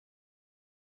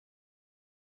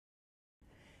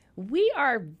We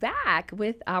are back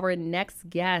with our next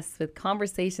guest with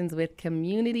conversations with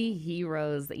community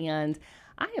heroes. And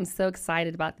I am so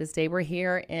excited about this day. We're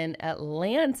here in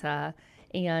Atlanta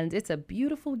and it's a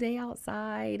beautiful day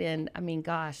outside. And I mean,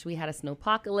 gosh, we had a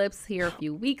snowpocalypse here a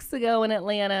few weeks ago in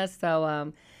Atlanta.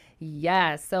 So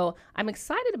I'm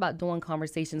excited about doing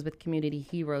conversations with community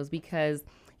heroes because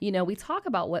we talk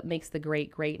about what makes the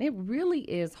great, and it really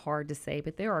is hard to say,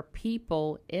 but there are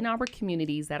people in our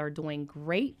communities that are doing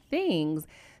great things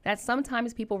that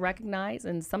sometimes people recognize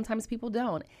and sometimes people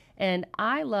don't. And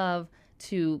I love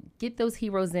to get those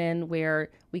heroes in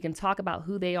where we can talk about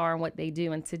who they are and what they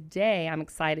do. And today I'm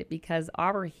excited because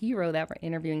our hero that we're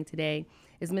interviewing today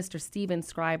is Mr. Steven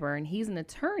Schreiber, and he's an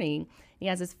attorney. He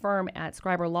has his firm at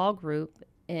Schreiber Law Group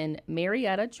in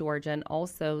Marietta, Georgia, and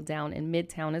also down in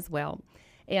Midtown as well.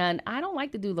 And I don't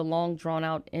like to do the long,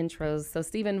 drawn-out intros. So,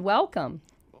 Steven, welcome.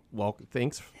 Welcome.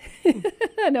 Thanks.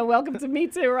 No, welcome to me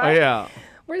too, Oh, right? yeah.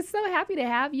 We're so happy to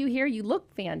have you here. You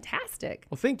look fantastic.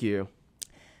 Well, thank you.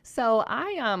 So,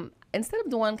 instead of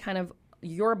doing kind of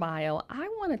your bio, I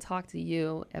want to talk to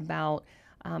you about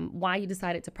why you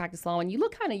decided to practice law. And you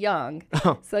look kind of young.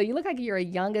 So you look like you're a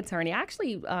young attorney. I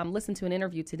actually listened to an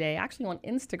interview today. Actually, on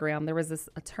Instagram, there was this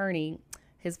attorney.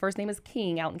 His first name is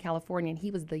King out in California, and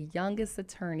he was the youngest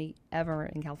attorney ever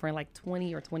in California, like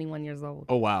 20 or 21 years old.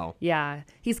 Oh, wow. Yeah.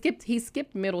 He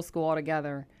skipped middle school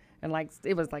altogether, and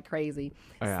it was like crazy.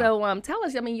 Oh, yeah. So tell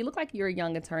us, I mean, you look like you're a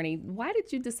young attorney. Why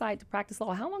did you decide to practice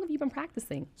law? How long have you been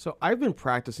practicing? So I've been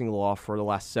practicing law for the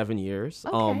last 7 years.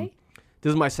 Okay. This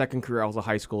is my second career. I was a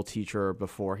high school teacher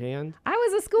beforehand. I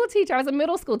was a school teacher. I was a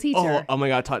middle school teacher. Oh my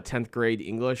God, I taught 10th grade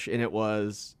English, and it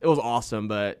was awesome,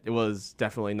 but it was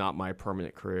definitely not my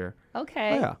permanent career.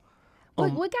 Okay. Oh, yeah.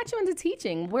 What got you into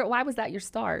teaching? Why was that your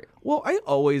start? Well, I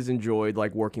always enjoyed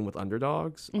working with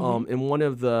underdogs. Mm-hmm.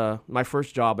 In my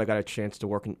first job, I got a chance to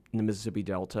work in the Mississippi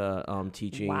Delta,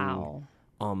 teaching Wow.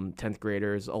 10th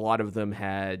graders. A lot of them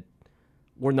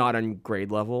were not on grade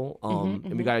level,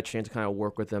 and we got a chance to kind of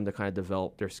work with them to kind of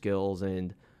develop their skills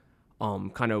and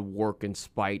kind of work in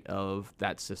spite of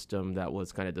that system that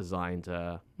was kind of designed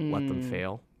to let them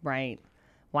fail. Right.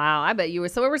 Wow. I bet you were.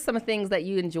 So what were some things that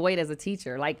you enjoyed as a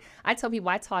teacher? Like I tell people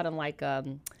I taught in I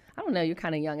don't know, you're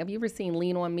kind of young. Have you ever seen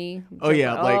Lean on Me? Oh,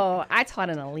 yeah. I taught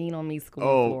in a Lean on Me school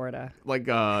in Florida. Like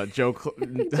Joe Joe Clark,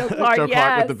 Joe Clark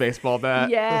yes. with the baseball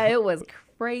bat. Yeah, it was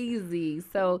crazy.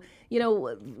 So,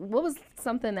 what was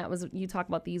something that was, you talk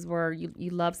about these were, you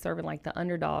love serving like the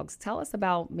underdogs. Tell us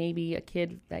about maybe a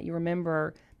kid that you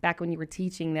remember back when you were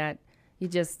teaching that you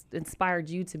just inspired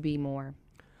you to be more.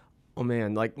 Oh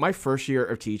man, my first year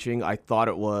of teaching, I thought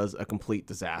it was a complete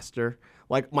disaster.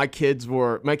 My kids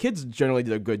generally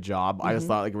did a good job. I just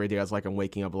thought every day I was I'm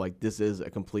waking up this is a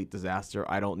complete disaster.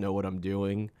 I don't know what I'm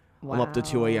doing. Wow. I'm up to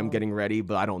 2 a.m. getting ready,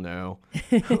 but I don't know.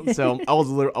 So I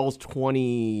was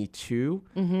 22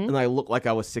 and I looked like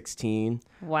I was 16.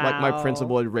 Wow. My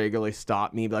principal would regularly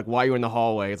stop me, be like, "Why are you in the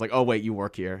hallway?" It's oh wait, you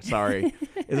work here. Sorry.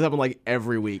 It happened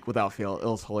every week without fail. It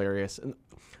was hilarious. And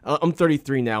I'm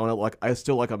 33 now, and I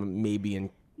still I'm maybe in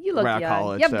you look young.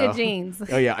 college. You have good genes.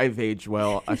 Oh yeah, I've aged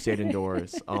well. I've stayed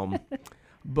indoors.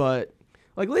 But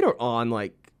later on,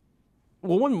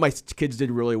 one of my kids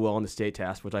did really well on the state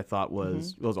test, which I thought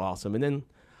was awesome. And then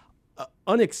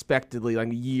unexpectedly,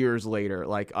 years later,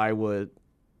 I was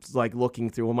looking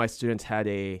through, one of my students had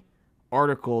a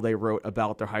article they wrote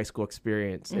about their high school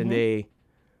experience, and they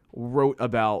wrote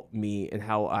about me and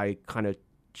how I kind of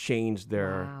changed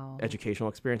their educational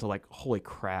experience. I'm holy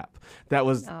crap, that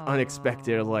was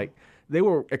unexpected. They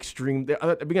were extreme.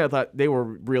 At the beginning, I thought they were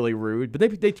really rude, but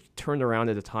they turned around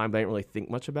at the time, but I didn't really think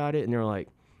much about it. And they're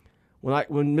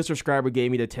when Mr. Schreiber gave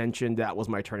me the attention, that was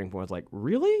my turning point. I was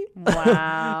really?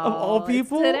 Wow. Of all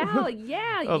people? It stood out.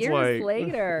 Yeah, years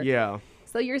later. Yeah.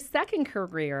 So your second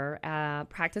career,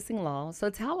 practicing law. So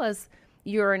tell us,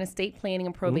 you're an estate planning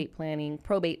and probate planning,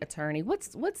 probate attorney.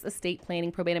 What's estate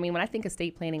planning, probate? I mean, when I think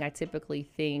estate planning, I typically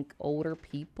think older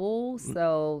people.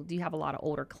 So do you have a lot of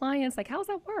older clients? How does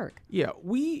that work? Yeah,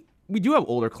 we do have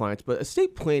older clients, but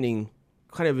estate planning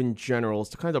kind of in general is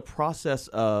the kind of the process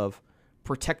of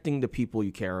protecting the people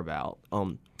you care about,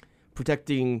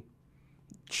 protecting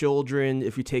children.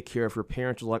 If you take care of your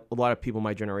parents, a lot of people in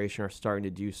my generation are starting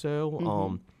to do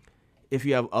so. If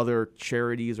you have other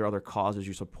charities or other causes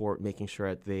you support, making sure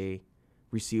that they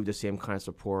receive the same kind of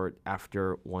support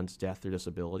after one's death or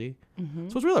disability.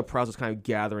 So it's really a process kind of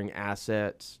gathering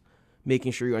assets,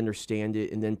 making sure you understand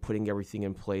it, and then putting everything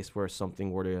in place where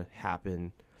something were to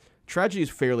happen. Tragedy is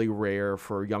fairly rare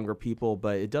for younger people,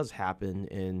 but it does happen,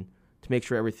 and to make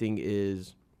sure everything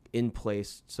is in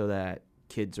place so that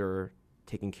kids are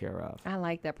taken care of. I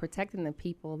like that, protecting the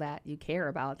people that you care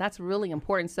about. That's really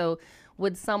important. So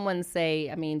would someone say,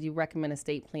 I mean, do you recommend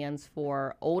estate plans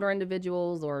for older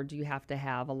individuals, or do you have to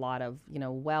have a lot of,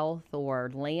 wealth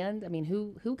or land? I mean,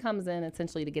 who comes in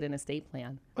essentially to get an estate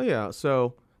plan? Oh yeah,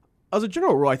 so as a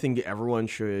general rule, I think everyone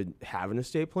should have an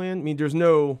estate plan. I mean, there's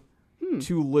no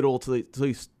too little to at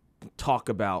least talk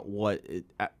about what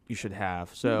you should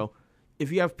have. So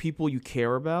if you have people you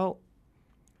care about,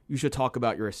 you should talk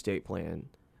about your estate plan.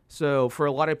 So for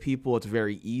a lot of people, it's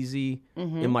very easy.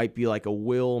 It might be like a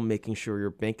will, making sure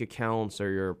your bank accounts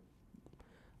or your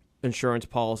insurance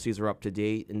policies are up to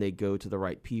date and they go to the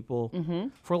right people.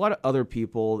 For a lot of other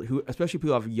people, especially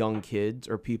people who have young kids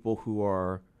or people who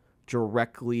are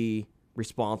directly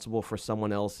responsible for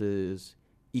someone else's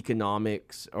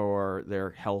economics or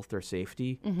their health or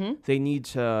safety, they need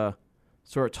to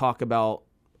sort of talk about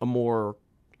a more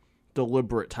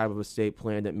deliberate type of estate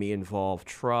plan that may involve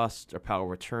trust or power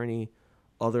of attorney,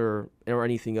 or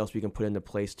anything else we can put into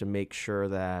place to make sure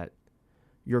that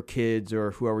your kids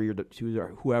or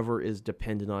whoever is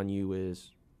dependent on you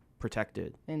is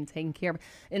protected and taken care of.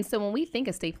 And so when we think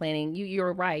estate planning,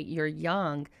 you're right, you're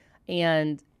young.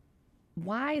 And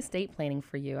why estate planning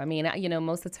for you? I mean,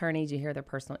 most attorneys, you hear their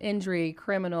personal injury,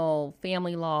 criminal,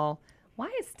 family law. Why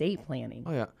estate planning?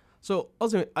 Oh, yeah. So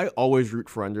I always root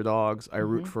for underdogs. I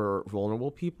root for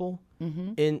vulnerable people.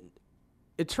 And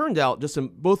it turned out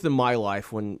both in my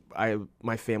life when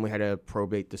my family had a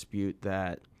probate dispute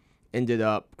that ended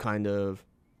up kind of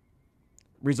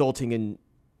resulting in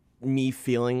me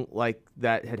feeling like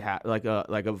that had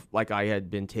like I had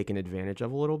been taken advantage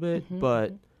of a little bit,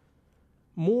 but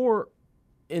more.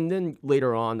 And then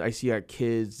later on, I see our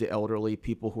kids, the elderly,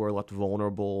 people who are left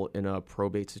vulnerable in a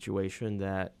probate situation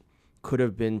that could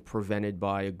have been prevented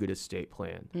by a good estate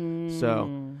plan. So,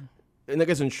 and I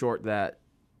guess in short, that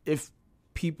if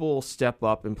people step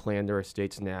up and plan their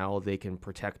estates now, they can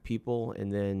protect people,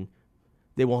 and then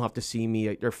they won't have to see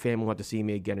me, their family won't have to see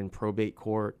me again in probate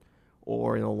court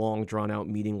or in a long drawn out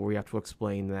meeting where we have to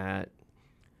explain that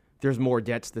there's more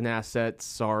debts than assets.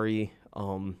 Sorry.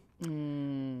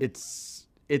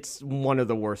 It's one of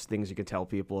the worst things you can tell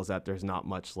people is that there's not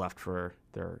much left for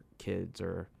their kids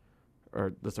or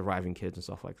the surviving kids and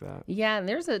stuff like that. Yeah, and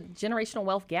there's a generational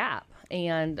wealth gap,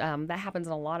 and that happens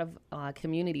in a lot of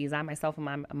communities. I myself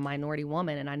am a minority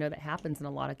woman, and I know that happens in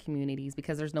a lot of communities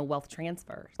because there's no wealth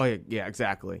transfer. Oh yeah,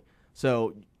 exactly.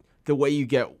 So the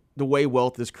way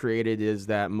wealth is created is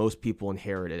that most people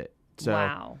inherit it. So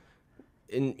wow.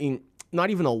 In not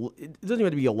even it doesn't even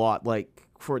have to be a lot. Like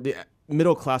for the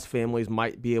middle class families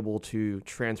might be able to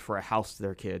transfer a house to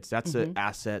their kids. That's an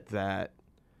asset that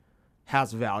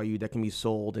has value that can be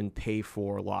sold and pay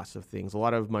for lots of things. A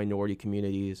lot of minority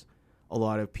communities, a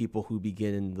lot of people who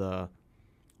begin in the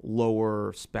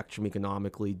lower spectrum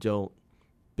economically don't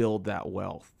build that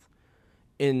wealth.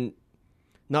 And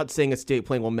not saying estate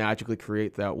planning will magically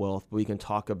create that wealth, but we can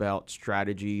talk about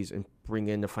strategies and bring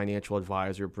in a financial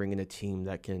advisor, bring in a team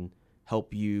that can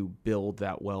help you build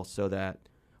that wealth so that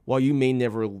while you may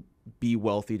never be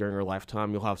wealthy during your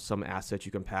lifetime, you'll have some assets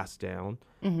you can pass down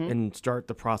and start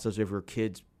the process of your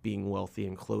kids being wealthy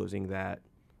and closing that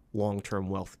long-term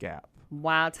wealth gap.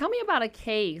 Wow. Tell me about a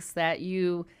case that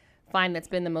you find that's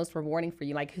been the most rewarding for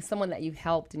you, like someone that you've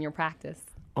helped in your practice.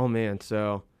 Oh, man.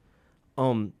 So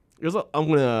I'm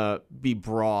going to be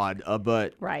broad,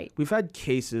 but right. We've had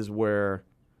cases where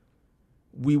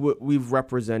we've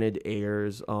represented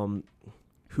heirs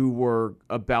who were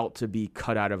about to be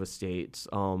cut out of estates,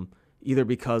 either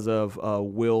because of a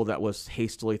will that was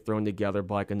hastily thrown together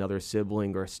by like another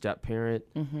sibling or a step-parent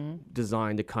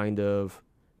designed to kind of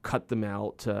cut them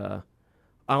out to,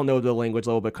 I don't know the language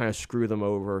level, but kind of screw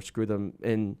them.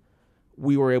 And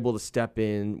we were able to step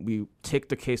in. We took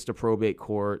the case to probate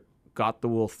court, got the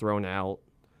will thrown out,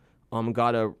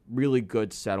 got a really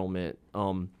good settlement.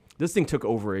 This thing took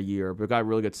over a year, but got a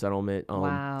really good settlement.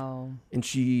 Wow. And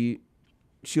she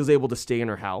was able to stay in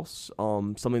her house,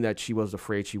 something that she was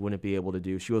afraid she wouldn't be able to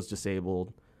do. She was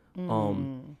disabled.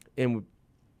 And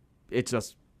it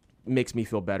just makes me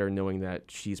feel better knowing that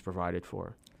she's provided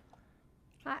for.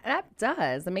 That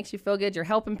does. It makes you feel good. You're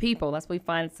helping people. That's what we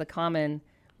find it's a common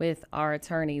with our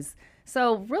attorneys.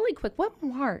 So really quick, what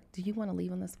mark do you want to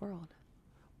leave on this world?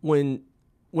 When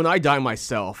I die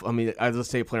myself, I mean, as a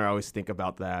estate planner, I always think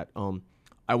about that.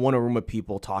 I want a room of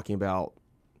people talking about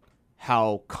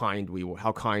how kind we were,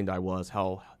 how kind I was,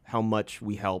 how much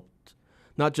we helped,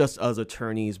 not just as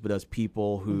attorneys, but as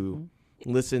people who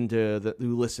listened to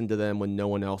them when no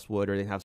one else would, or didn't have